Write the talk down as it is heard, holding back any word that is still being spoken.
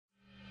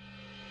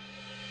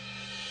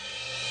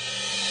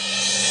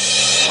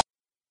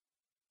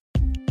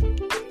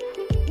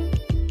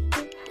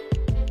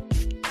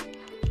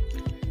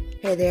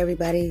Hey there,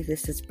 everybody.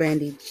 This is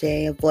Brandy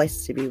J, a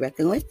voice to be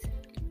reckoned with.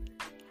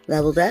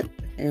 Leveled up,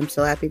 and I'm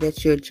so happy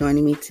that you're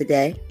joining me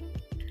today.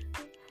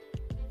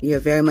 You're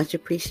very much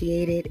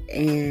appreciated,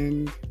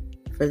 and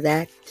for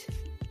that,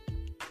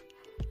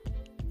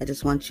 I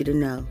just want you to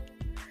know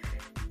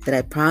that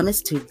I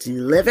promise to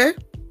deliver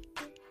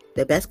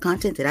the best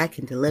content that I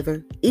can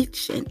deliver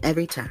each and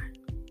every time.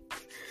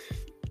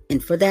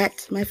 And for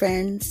that, my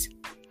friends,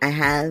 I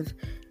have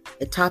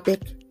a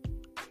topic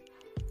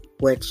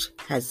which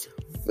has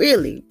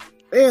really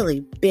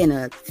been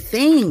a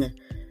thing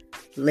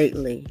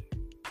lately.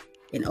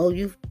 And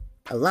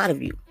a lot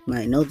of you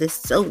might know this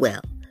so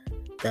well.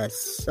 The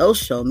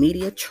social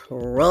media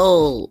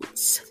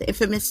trolls, the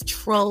infamous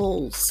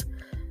trolls,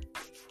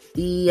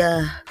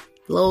 the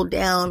low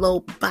down,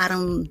 low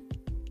bottom,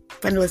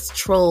 friendless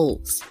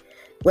trolls.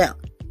 Well,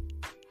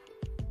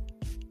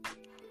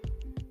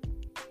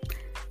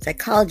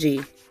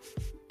 psychology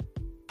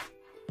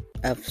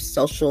of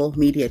social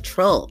media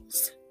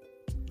trolls.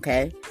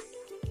 Okay?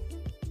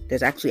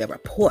 There's actually a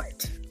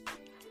report.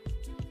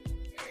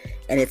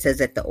 And it says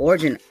that the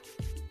origin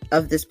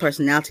of this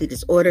personality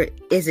disorder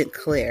isn't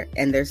clear,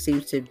 and there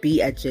seems to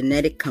be a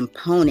genetic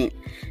component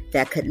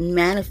that could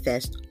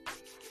manifest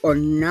or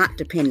not,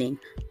 depending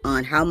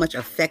on how much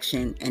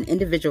affection an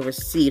individual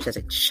receives as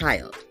a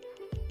child.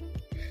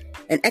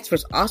 And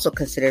experts also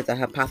consider the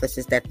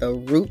hypothesis that the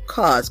root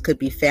cause could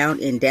be found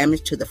in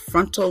damage to the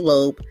frontal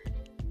lobe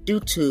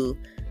due to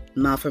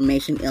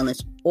malformation,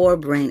 illness, or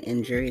brain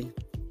injury.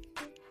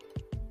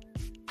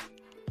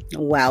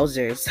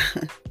 Wowzers.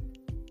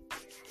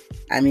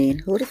 I mean,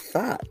 who would have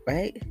thought,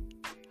 right?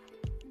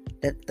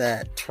 That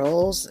the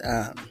trolls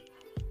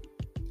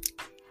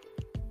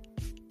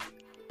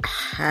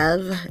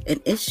have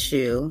an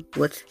issue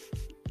with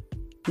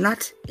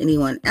not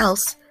anyone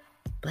else,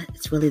 but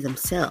it's really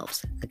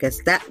themselves. I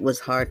guess that was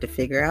hard to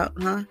figure out,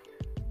 huh?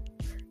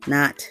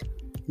 Not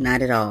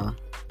at all.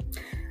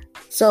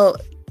 So,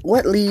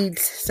 what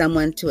leads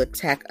someone to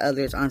attack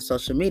others on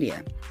social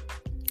media?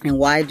 And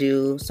why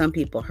do some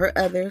people hurt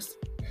others?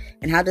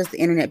 And how does the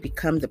internet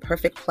become the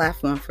perfect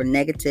platform for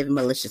negative and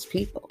malicious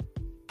people?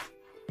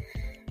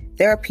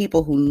 There are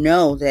people who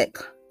know that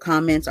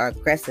comments are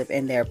aggressive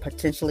and they're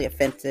potentially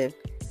offensive,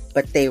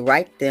 but they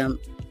write them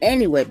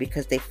anyway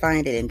because they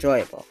find it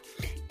enjoyable.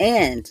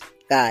 And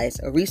guys,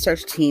 a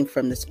research team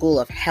from the School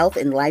of Health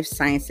and Life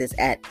Sciences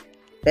at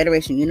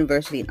Federation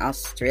University in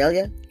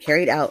Australia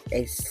carried out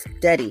a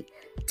study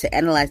to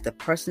analyze the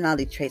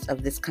personality traits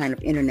of this kind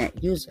of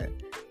internet user.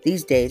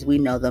 These days, we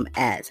know them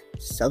as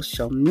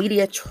social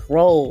media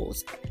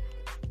trolls.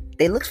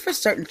 They looked for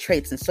certain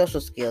traits and social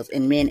skills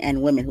in men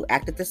and women who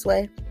acted this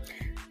way,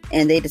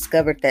 and they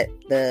discovered that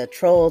the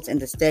trolls in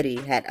the study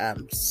had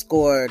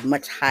scored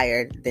much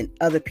higher than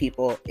other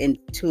people in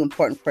two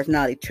important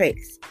personality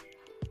traits: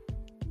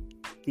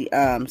 the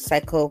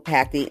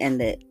psychopathy and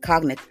the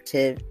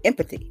cognitive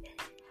empathy.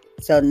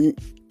 So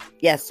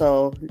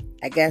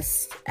I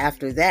guess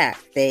after that,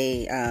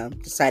 they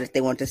decided they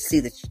wanted to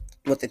see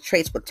what the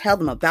traits would tell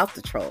them about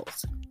the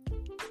trolls.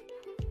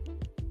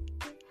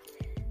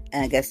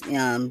 And I guess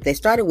they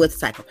started with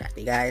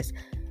psychopathy, guys.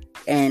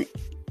 And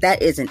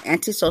that is an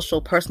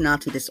antisocial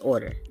personality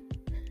disorder.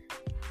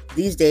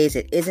 These days,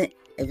 it isn't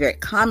a very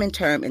common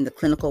term in the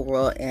clinical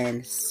world,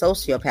 and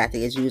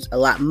sociopathy is used a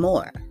lot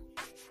more.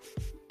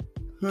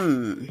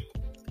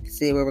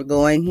 See where we're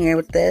going here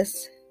with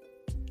this?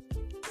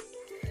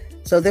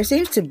 So there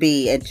seems to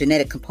be a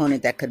genetic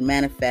component that could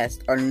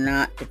manifest or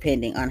not,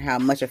 depending on how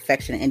much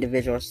affection an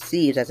individual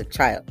receives as a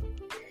child.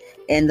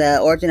 And the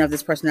origin of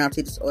this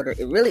personality disorder,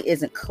 it really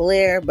isn't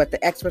clear, but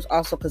the experts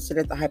also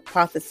consider the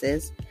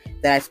hypothesis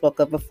that I spoke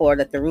of before,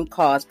 that the root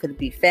cause could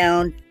be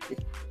found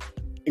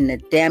in the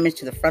damage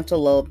to the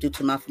frontal lobe due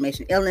to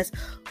malformation, illness,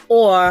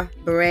 or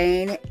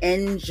brain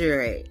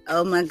injury.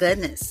 Oh my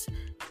goodness.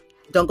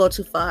 Don't go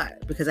too far,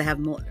 because I have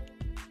more.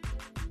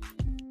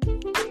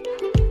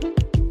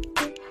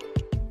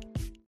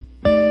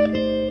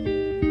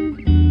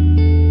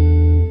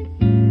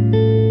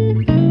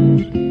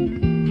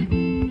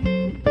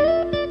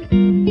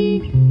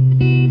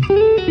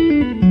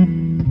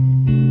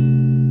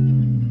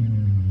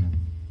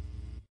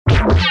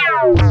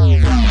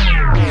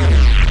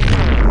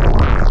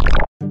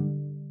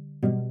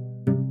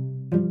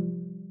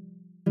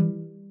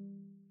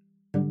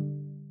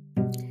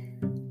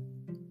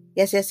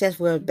 Yes,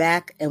 we're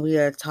back, and we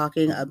are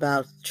talking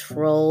about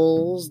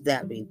trolls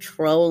that be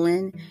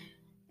trolling,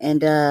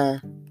 and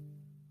the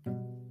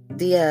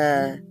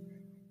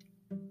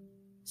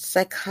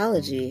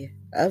psychology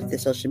of the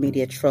social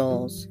media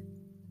trolls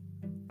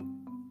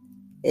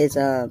is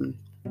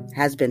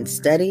has been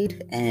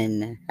studied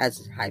and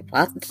has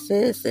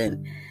hypothesis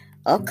and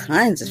all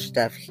kinds of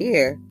stuff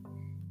here.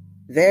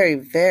 Very,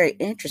 very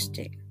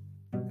interesting.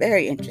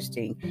 Very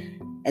interesting.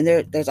 And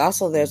there's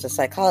a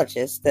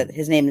psychologist that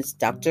his name is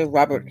Dr.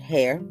 Robert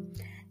Hare,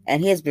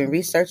 and he has been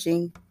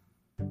researching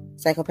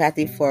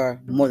psychopathy for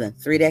more than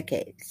 3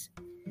 decades.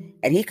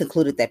 And he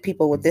concluded that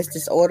people with this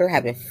disorder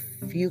have a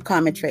few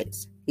common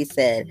traits. He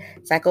said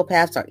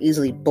psychopaths are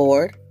easily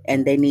bored,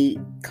 and they need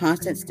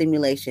constant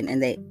stimulation,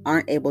 and they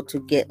aren't able to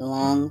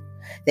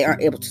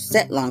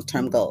set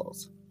long-term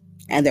goals,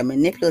 and they're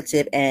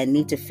manipulative and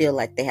need to feel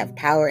like they have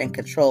power and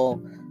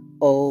control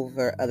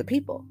over other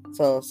people.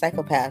 So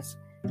psychopaths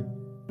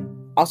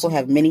also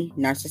have many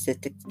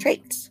narcissistic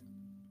traits.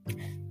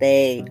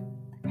 They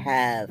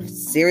have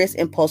serious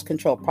impulse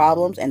control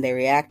problems, and they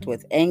react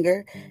with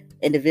anger.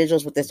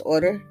 Individuals with this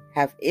disorder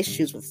have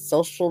issues with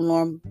social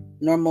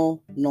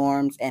normal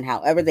norms, and they're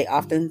often they're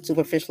often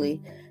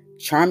superficially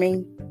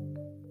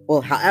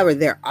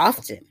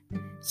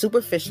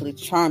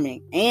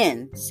charming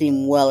and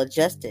seem well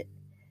adjusted.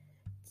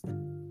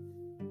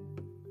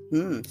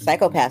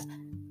 Psychopaths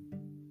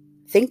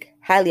think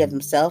highly of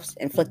themselves.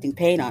 Inflicting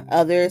pain on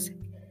others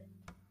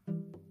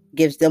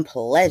gives them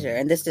pleasure.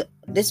 And this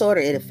disorder,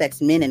 it affects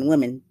men and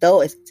women,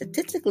 though it's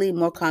statistically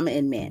more common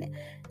in men.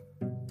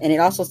 And it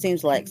also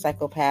seems like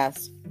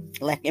psychopaths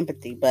lack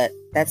empathy, but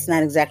that's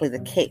not exactly the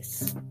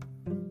case.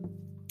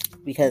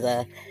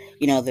 Because,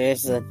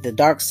 there's the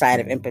dark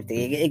side of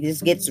empathy. It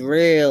just gets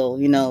real,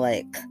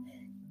 into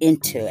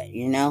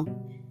it,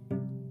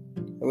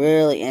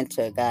 really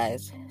into it,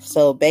 guys.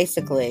 So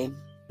basically,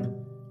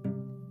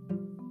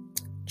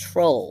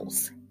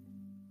 trolls.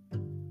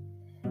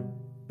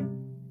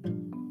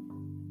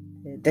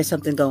 There's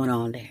something going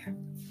on there.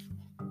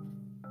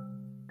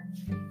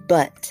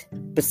 But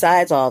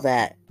besides all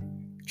that,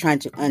 trying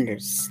to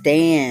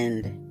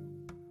understand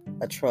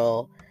a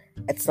troll,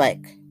 it's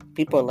like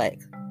people are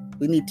like,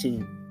 we need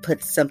to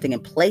put something in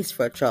place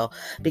for a troll,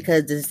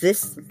 because does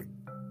this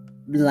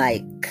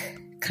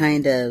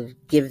kind of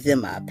give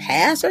them a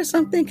pass or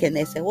something? Can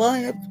they say, well,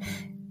 I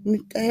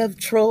have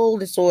troll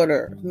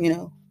disorder,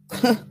 and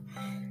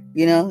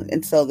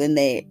so then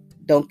they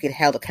don't get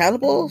held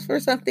accountable for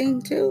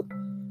something too,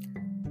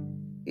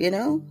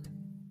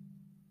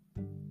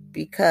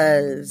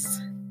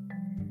 because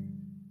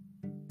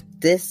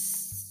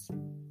this,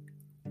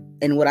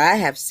 and what I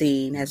have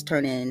seen, has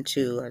turned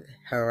into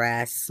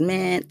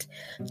harassment,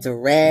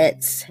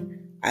 threats.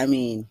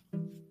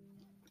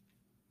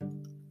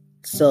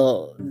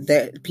 So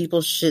that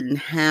people shouldn't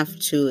have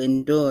to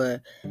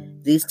endure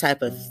these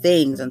type of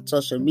things on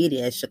social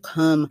media. It should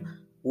come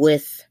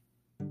with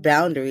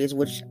boundaries,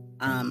 which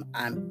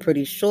I'm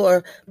pretty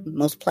sure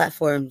most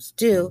platforms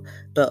do.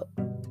 But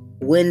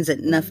when's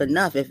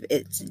enough? If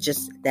it's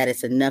just that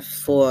it's enough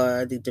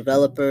for the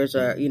developers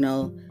or,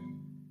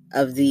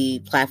 of the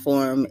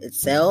platform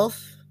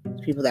itself,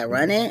 people that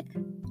run it,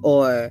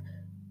 or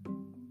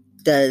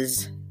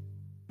does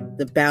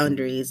the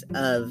boundaries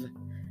of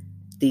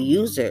the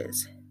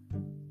users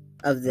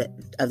of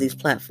these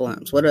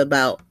platforms, what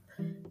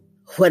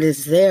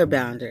is their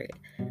boundary?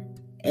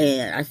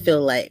 And I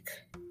feel like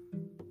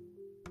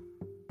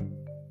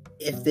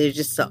if there's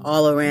just an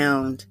all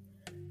around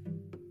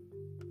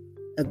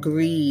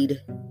agreed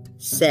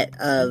set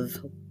of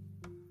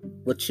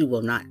what you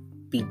will not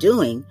be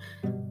doing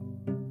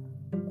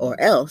or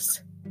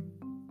else,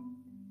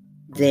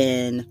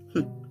 then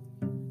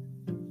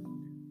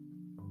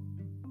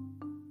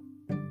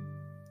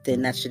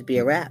that should be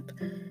a wrap.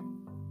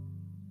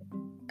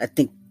 I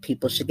think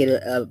people should get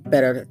a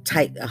better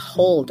tight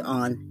hold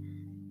on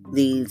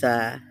these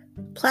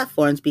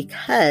platforms,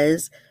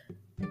 because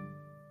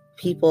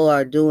people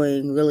are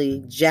doing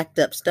really jacked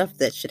up stuff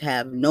that should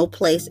have no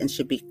place and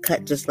should be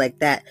cut just like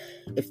that.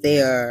 If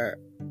they are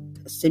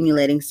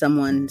simulating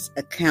someone's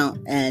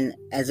account and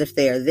as if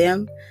they are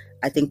them,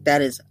 I think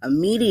that is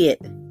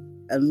immediate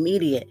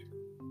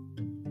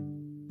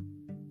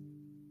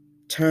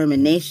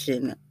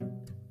termination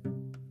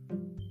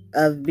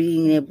of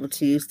being able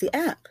to use the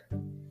app.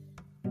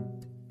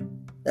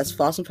 That's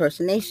false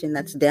impersonation.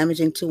 That's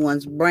damaging to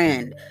one's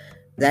brand.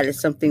 That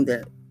is something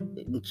that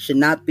should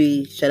not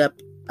be shut up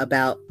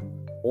about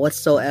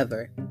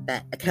whatsoever.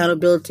 That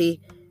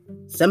accountability,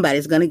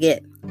 somebody's going to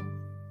get.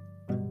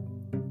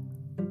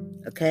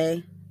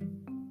 Okay?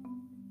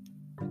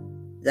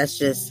 That's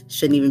just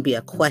shouldn't even be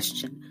a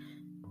question.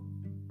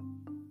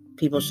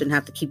 People shouldn't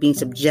have to keep being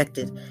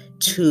subjected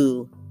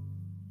to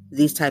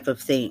these type of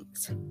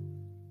things.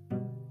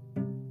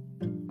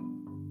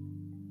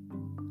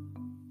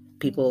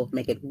 People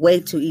make it way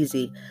too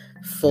easy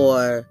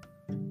for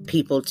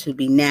people to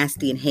be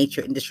nasty and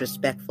hatred and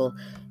disrespectful.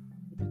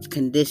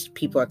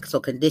 People are so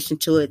conditioned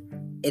to it.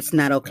 It's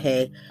not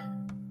okay.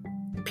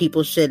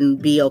 People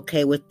shouldn't be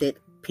okay with it.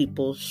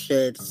 People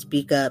should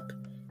speak up,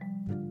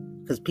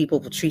 because people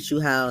will treat you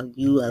how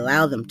you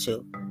allow them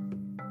to.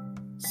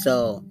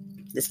 So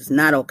this is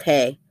not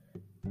okay.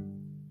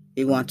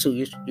 You're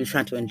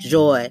trying to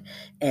enjoy,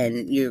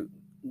 and you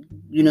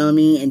know what I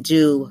mean, and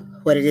do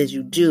what it is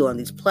you do on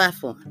these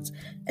platforms.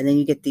 And then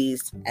you get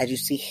these, as you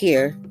see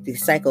here,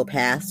 these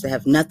psychopaths that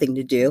have nothing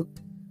to do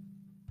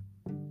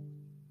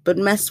but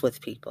mess with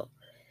people.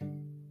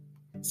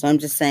 So I'm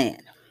just saying,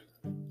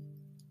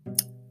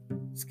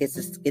 let's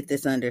get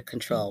this under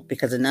control,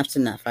 because enough's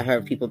enough. I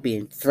heard people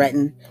being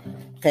threatened.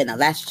 Okay, now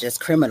that's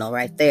just criminal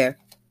right there.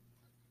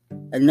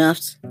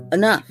 Enough's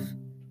enough.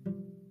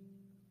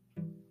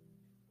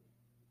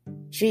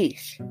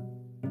 Sheesh.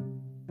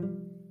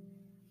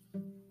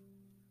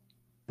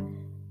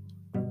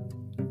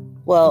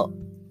 Well,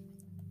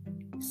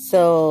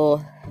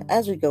 so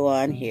as we go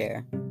on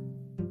here,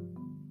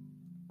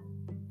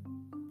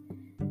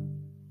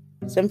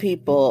 some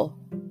people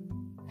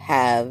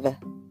have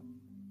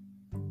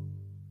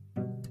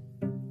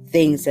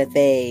things that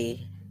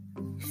they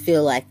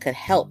feel like could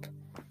help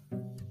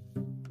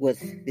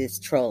with this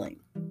trolling.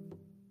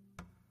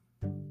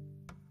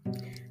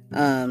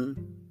 But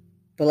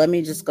let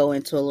me just go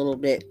into a little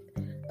bit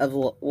of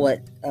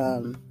what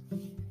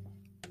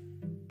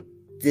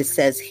this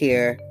says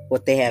here,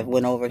 what they have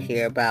went over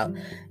here about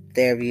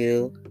their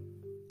view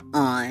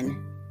on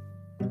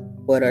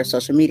what are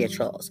social media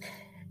trolls.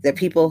 They're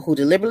people who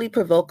deliberately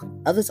provoke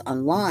others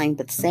online,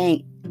 but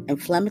saying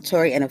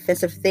inflammatory and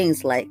offensive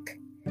things like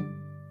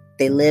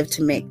they live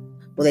to make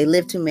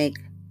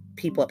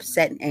people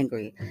upset and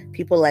angry.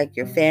 People like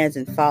your fans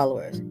and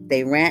followers.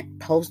 They rant,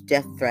 post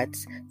death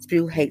threats,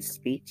 spew hate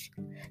speech.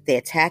 They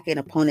attack an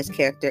opponent's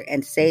character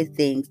and say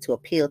things to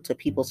appeal to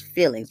people's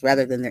feelings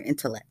rather than their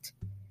intellect.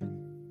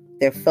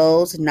 They're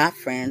foes, not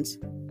friends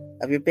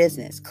of your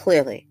business.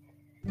 Clearly,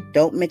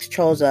 don't mix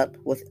trolls up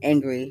with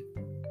angry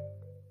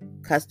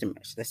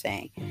customers, they're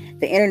saying.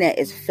 The internet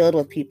is filled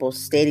with people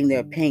stating their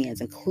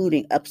opinions,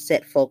 including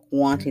upset folk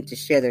wanting to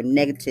share their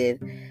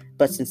negative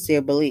but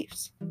sincere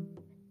beliefs.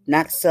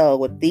 Not so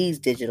with these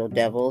digital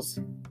devils.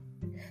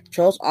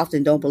 Trolls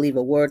often don't believe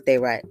a word they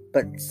write,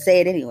 but say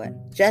it anyway,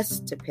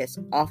 just to piss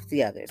off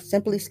the others.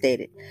 Simply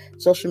stated,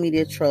 social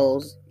media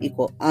trolls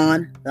equal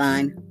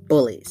online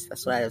bullies.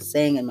 That's what I was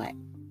saying in my,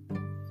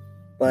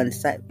 I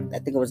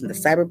think it was in the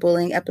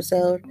cyberbullying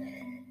episode.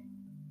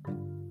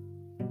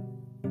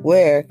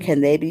 Where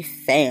can they be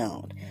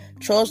found?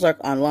 Trolls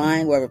lurk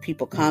online wherever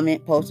people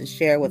comment, post, and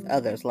share with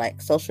others, like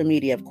social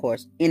media, of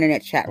course,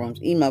 internet chat rooms,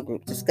 email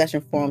groups,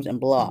 discussion forums, and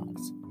blogs.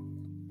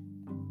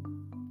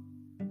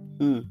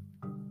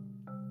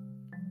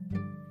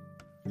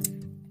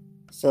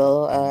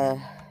 So,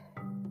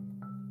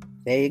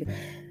 there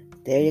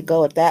you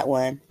go with that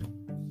one.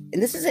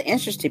 And this is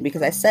interesting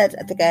because I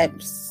think I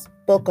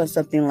spoke on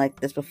something like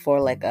this before,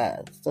 like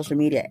social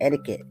media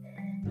etiquette.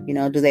 You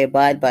know, do they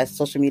abide by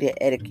social media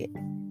etiquette?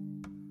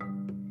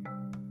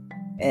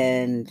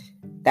 And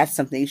that's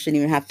something you shouldn't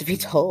even have to be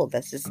told.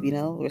 That's just,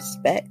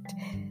 respect.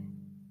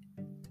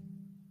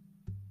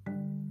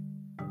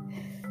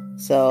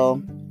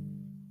 So,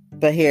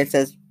 but here it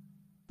says,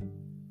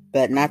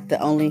 but not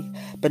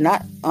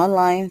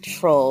online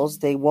trolls.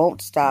 They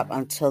won't stop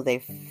until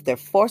they're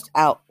forced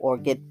out or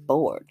get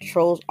bored.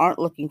 Trolls aren't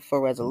looking for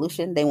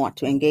resolution. They want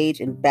to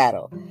engage in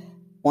battle,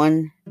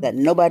 one that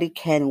nobody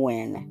can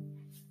win.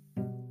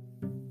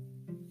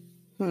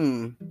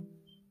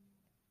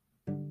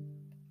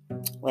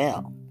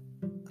 Well,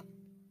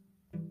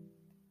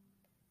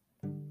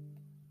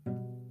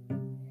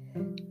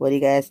 what do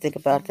you guys think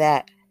about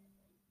that?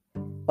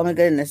 Oh my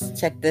goodness,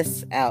 check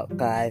this out,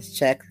 guys.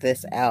 Check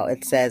this out.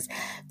 It says,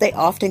 they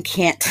often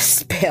can't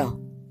spell.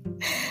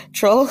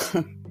 Troll?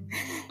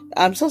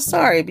 I'm so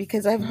sorry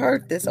because I've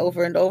heard this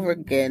over and over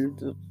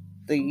again.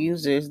 The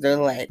users, they're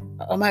like,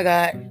 oh my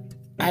God.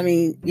 I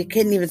mean, you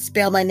couldn't even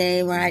spell my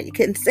name right. You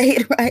couldn't say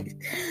it right.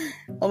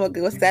 Oh my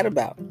God, what's that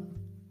about?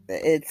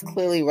 It's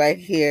clearly right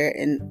here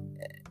and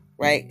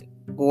right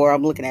where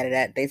I'm looking at it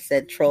at. They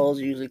said trolls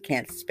usually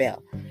can't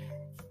spell.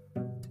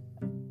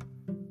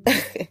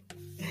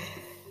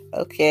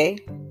 Okay.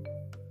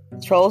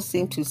 Trolls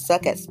seem to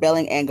suck at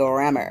spelling and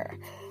grammar.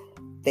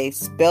 They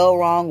spell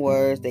wrong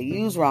words. They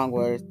use wrong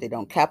words. They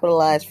don't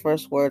capitalize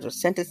first words or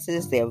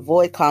sentences. They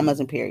avoid commas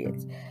and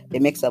periods. They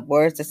mix up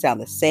words that sound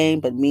the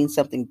same but mean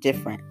something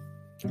different.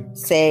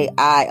 Say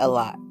I a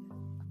lot.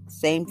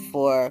 Same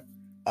for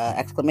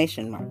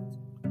exclamation marks.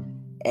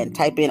 And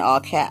type in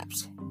all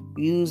caps.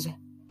 Use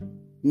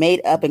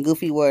made up and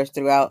goofy words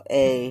throughout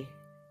a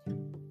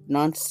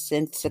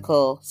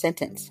nonsensical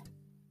sentence.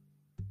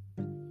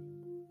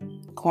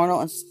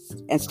 Cornell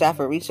and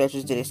Stafford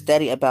researchers did a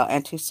study about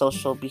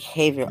antisocial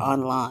behavior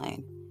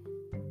online.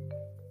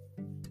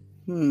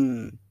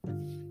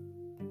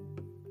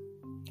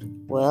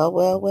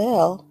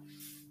 Well.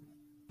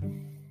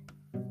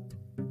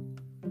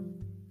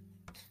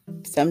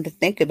 Something to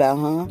think about,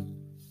 huh?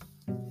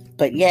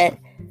 But yet,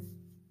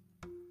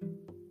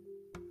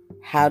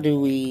 how do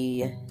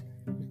we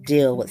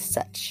deal with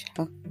such?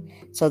 Huh?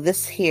 So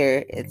this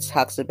here, it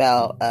talks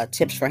about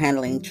tips for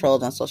handling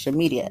trolls on social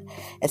media.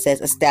 It says,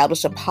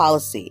 establish a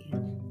policy.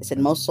 It said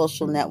most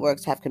social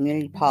networks have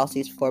community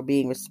policies for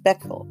being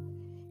respectful.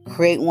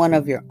 Create one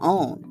of your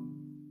own,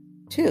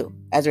 too,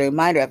 as a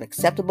reminder of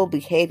acceptable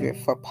behavior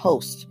for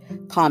posts,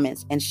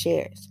 comments, and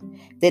shares.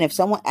 Then if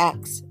someone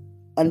acts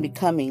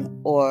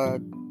unbecoming or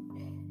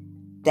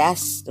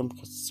dastardly,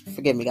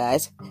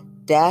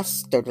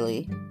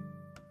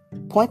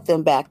 point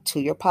them back to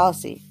your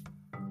policy.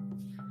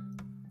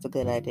 It's a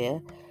good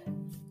idea.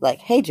 Like,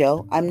 hey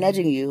Joe, I'm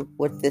nudging you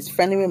with this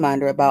friendly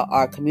reminder about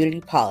our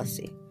community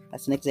policy.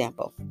 That's an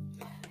example.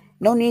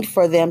 No need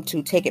for them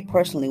to take it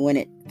personally when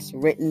it's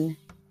written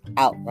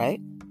out, right?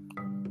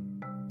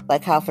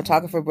 Like how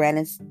photographer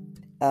Brandon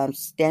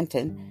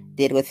Stanton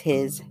did with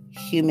his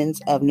Humans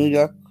of New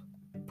York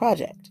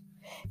project.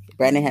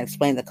 Brandon had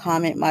explained the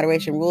comment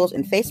moderation rules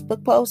in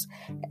Facebook posts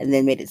and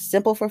then made it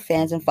simple for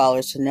fans and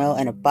followers to know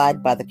and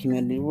abide by the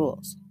community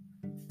rules.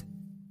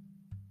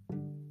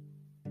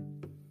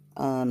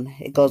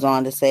 It goes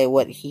on to say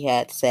what he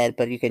had said,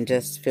 but you can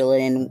just fill it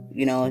in,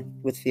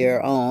 with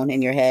your own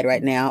in your head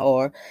right now,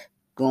 or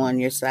go on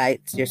your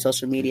sites, your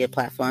social media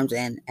platforms,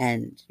 and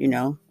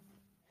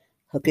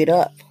hook it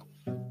up.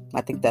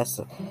 I think that's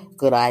a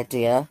good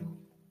idea.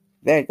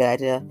 Very good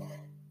idea.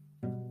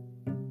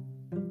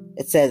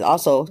 It says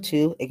also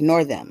to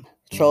ignore them.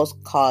 Trolls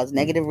cause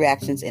negative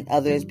reactions in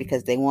others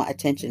because they want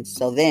attention.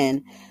 So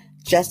then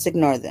just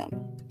ignore them.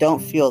 Don't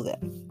fuel them.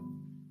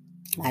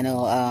 I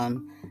know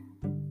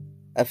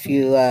a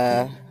few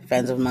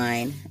friends of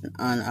mine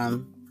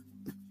on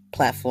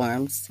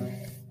platforms,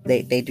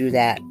 they do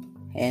that.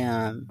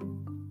 And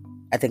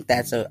I think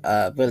that's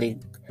a really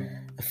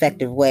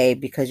effective way,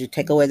 because you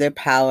take away their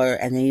power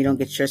and then you don't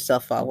get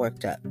yourself all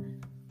worked up.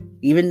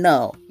 Even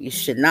though you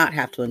should not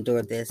have to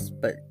endure this,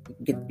 but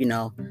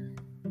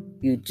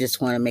you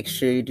just want to make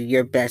sure you do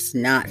your best,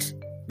 not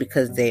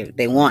because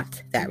they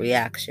want that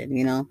reaction.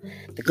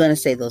 They're going to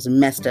say those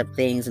messed up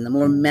things, and the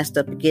more messed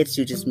up it gets,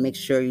 you just make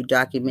sure you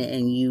document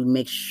and you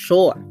make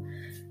sure,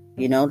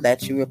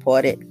 that you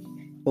report it.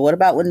 But what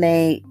about when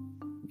they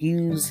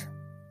use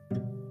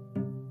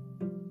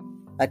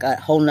like a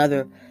whole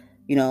nother,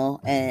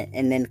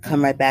 and then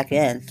come right back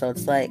in? So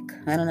it's like,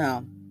 I don't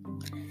know.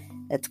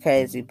 It's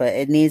crazy, but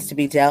it needs to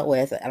be dealt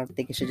with. I don't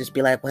think it should just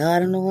be like, well, I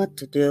don't know what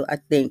to do. I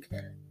think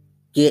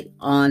get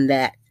on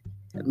that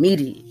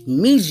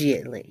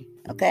immediately,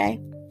 okay?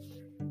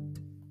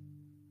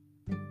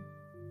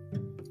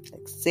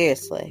 Like,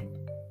 seriously.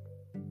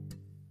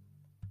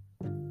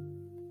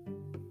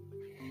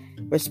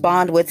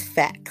 Respond with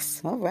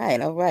facts. All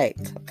right.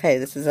 Okay,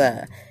 this is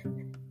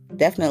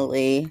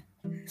definitely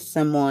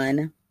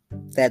someone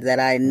that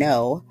I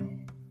know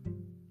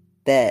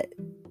that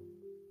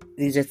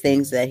these are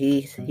things that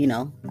he,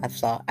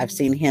 I've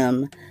seen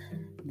him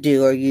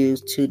do or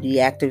use to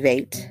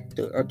deactivate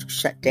or to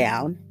shut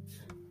down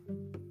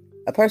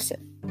a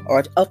person,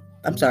 or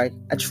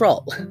a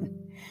troll.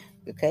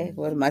 Okay,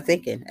 what am I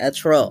thinking? A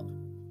troll.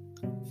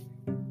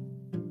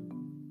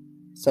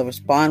 So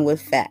respond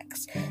with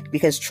facts,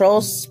 because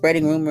trolls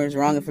spreading rumors,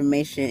 wrong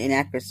information,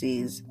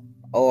 inaccuracies,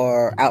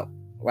 or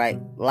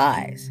outright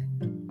lies.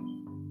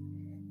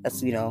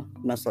 That's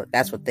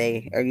that's what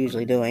they are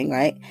usually doing,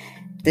 right?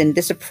 Then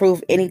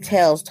disapprove any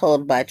tales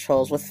told by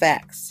trolls with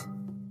facts.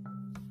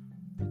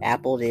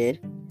 Apple did,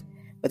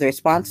 with a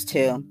response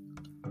to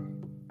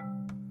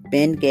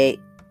Bendgate,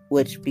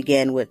 which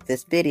began with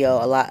this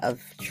video. A lot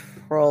of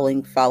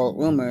trolling followed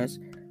rumors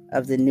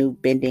of the new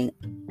bending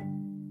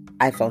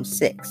iPhone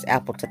 6.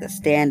 Apple took a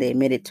stand. They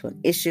admitted to an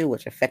issue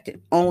which affected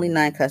only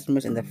 9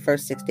 customers in the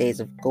first 6 days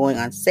of going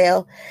on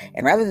sale,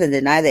 and rather than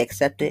deny, they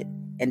accepted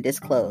and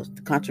disclosed.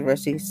 The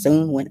controversy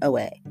soon went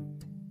away.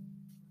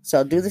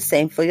 So do the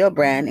same for your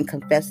brand and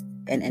confess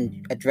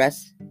and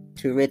address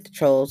to rid the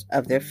trolls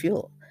of their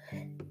fuel.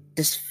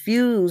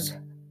 Diffuse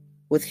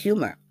with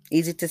humor.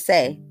 Easy to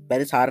say, but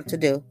it's harder to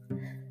do.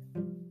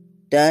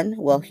 Done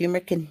well,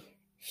 humor can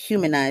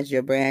humanize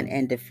your brand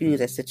and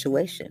diffuse a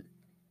situation.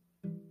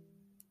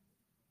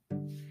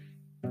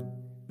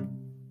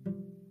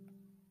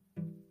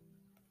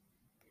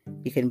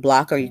 You can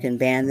block or you can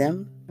ban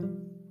them.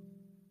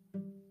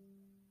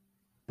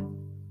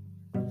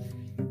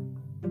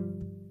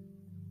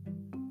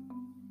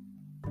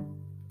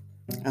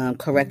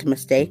 Correct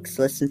mistakes.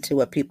 Listen to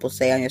what people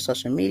say on your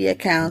social media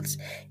accounts.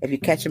 If you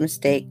catch a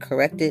mistake,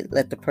 correct it.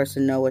 Let the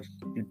person know what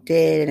you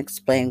did and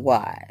explain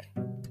why.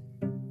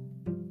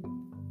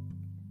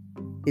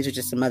 These are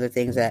just some other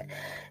things that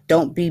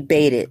don't be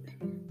baited.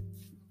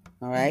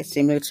 All right?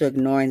 Similar to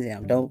ignoring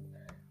them. Don't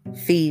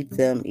feed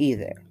them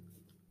either.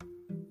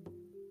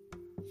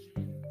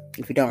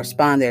 If you don't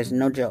respond, there's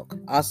no joke.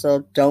 Also,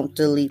 don't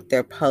delete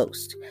their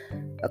post.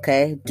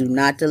 Okay? Do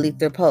not delete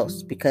their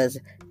post, because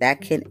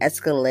that can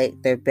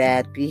escalate their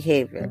bad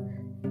behavior.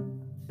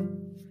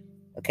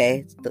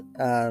 Okay?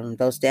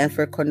 Those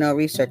Stanford Cornell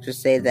researchers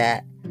say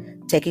that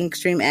taking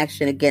extreme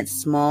action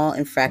against small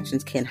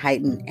infractions can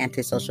heighten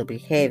antisocial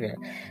behavior.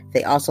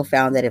 They also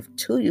found that if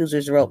 2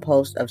 users wrote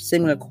posts of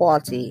similar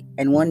quality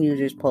and one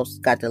user's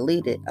post got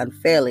deleted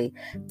unfairly,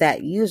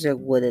 that user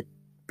would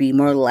be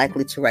more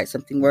likely to write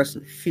something worse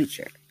in the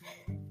future.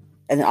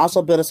 And then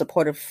also build a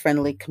supportive,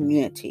 friendly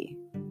community.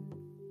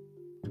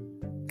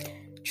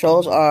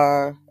 Trolls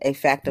are a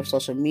fact of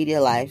social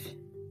media life.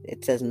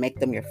 It says make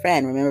them your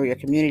friend. Remember, your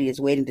community is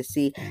waiting to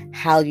see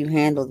how you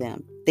handle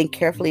them. Think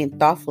carefully and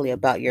thoughtfully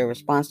about your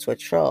response to a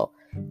troll,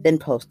 then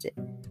post it.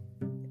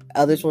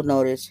 Others will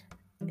notice,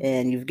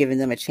 and you've given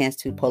them a chance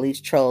to police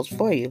trolls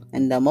for you,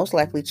 and they'll most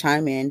likely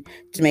chime in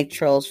to make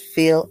trolls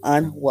feel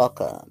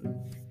unwelcome.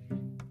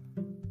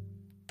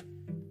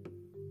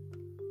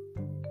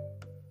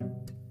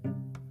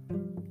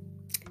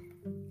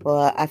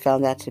 Well, I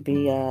found that to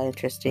be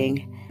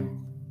interesting.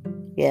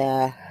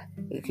 Yeah,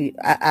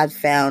 I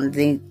found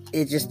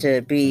it just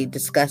to be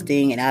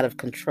disgusting and out of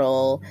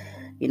control.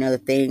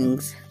 the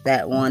things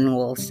that one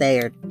will say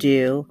or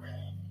do,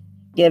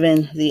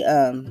 given the,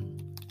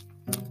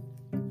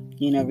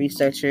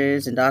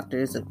 researchers and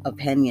doctors'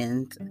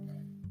 opinions,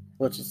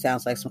 which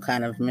sounds like some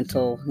kind of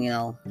mental,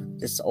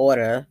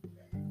 disorder.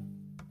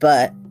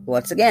 But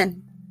once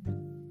again,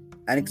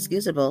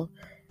 unexcusable.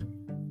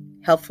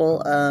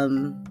 Helpful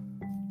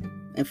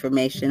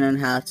information on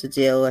how to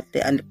deal with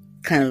it,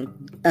 kind of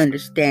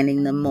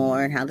understanding them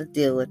more and how to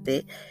deal with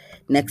it.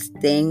 Next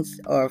things,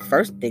 or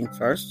first thing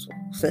first,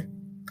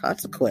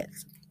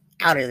 consequence.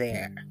 Out of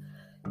there,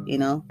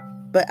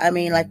 But I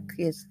mean, like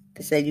they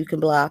said, you can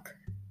block.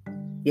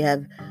 You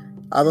have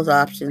all those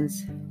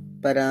options.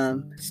 But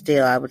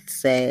still, I would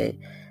say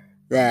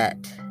that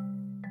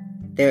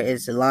there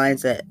is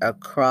lines that are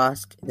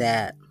crossed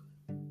that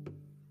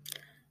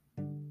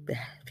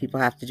people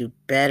have to do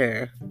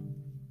better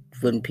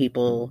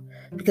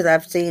because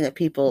I've seen that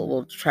people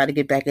will try to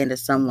get back into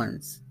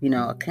someone's,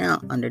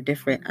 account under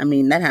different,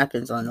 that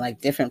happens on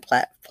like different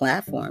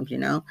platforms,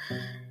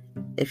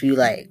 if you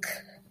like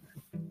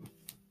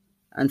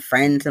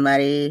unfriend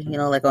somebody,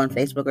 like on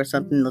Facebook or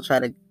something, they'll try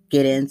to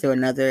get into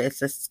another. It's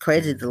just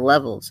crazy the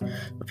levels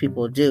what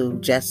people do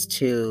just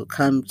to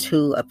come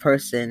to a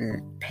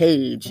person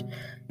page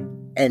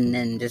and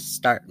then just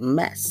start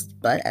mess.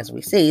 But as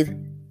we see,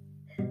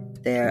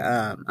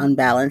 they're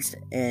unbalanced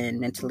and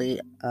mentally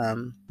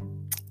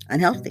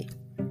unhealthy.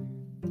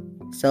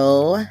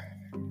 So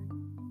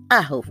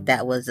I hope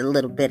that was a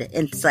little bit of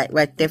insight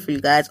right there for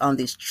you guys on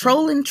these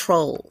trolling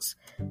trolls.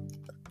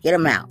 Get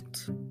them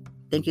out.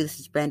 Thank you. This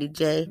is Brandy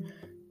J.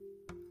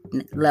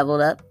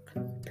 Leveled Up.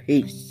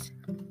 Peace.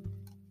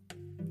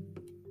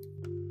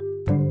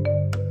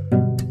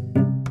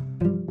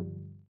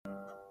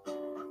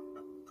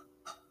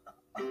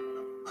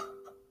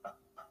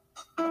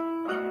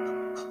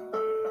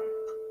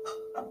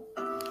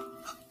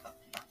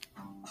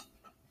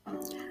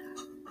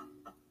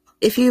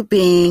 If you're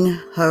being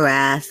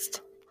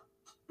harassed,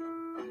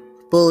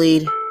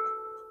 bullied,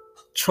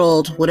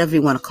 trolled, whatever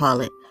you want to call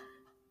it,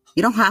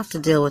 you don't have to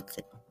deal with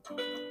it.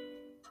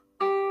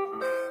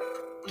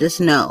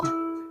 Just know,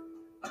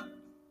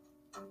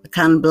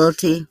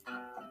 accountability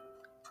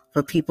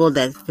for people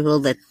that feel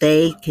that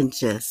they can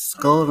just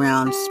go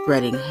around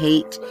spreading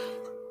hate,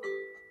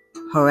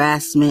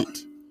 harassment,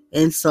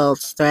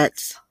 insults,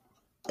 threats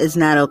is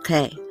not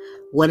okay.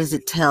 What does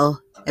it tell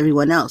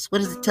everyone else? What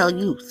does it tell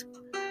youth?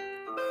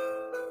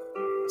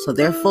 So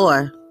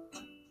therefore,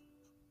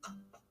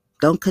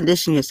 don't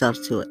condition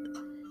yourself to it.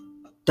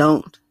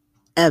 Don't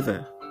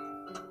ever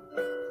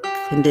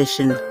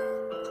condition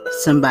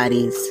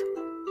somebody's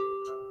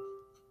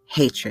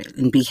hatred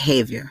and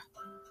behavior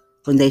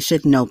when they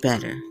should know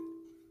better.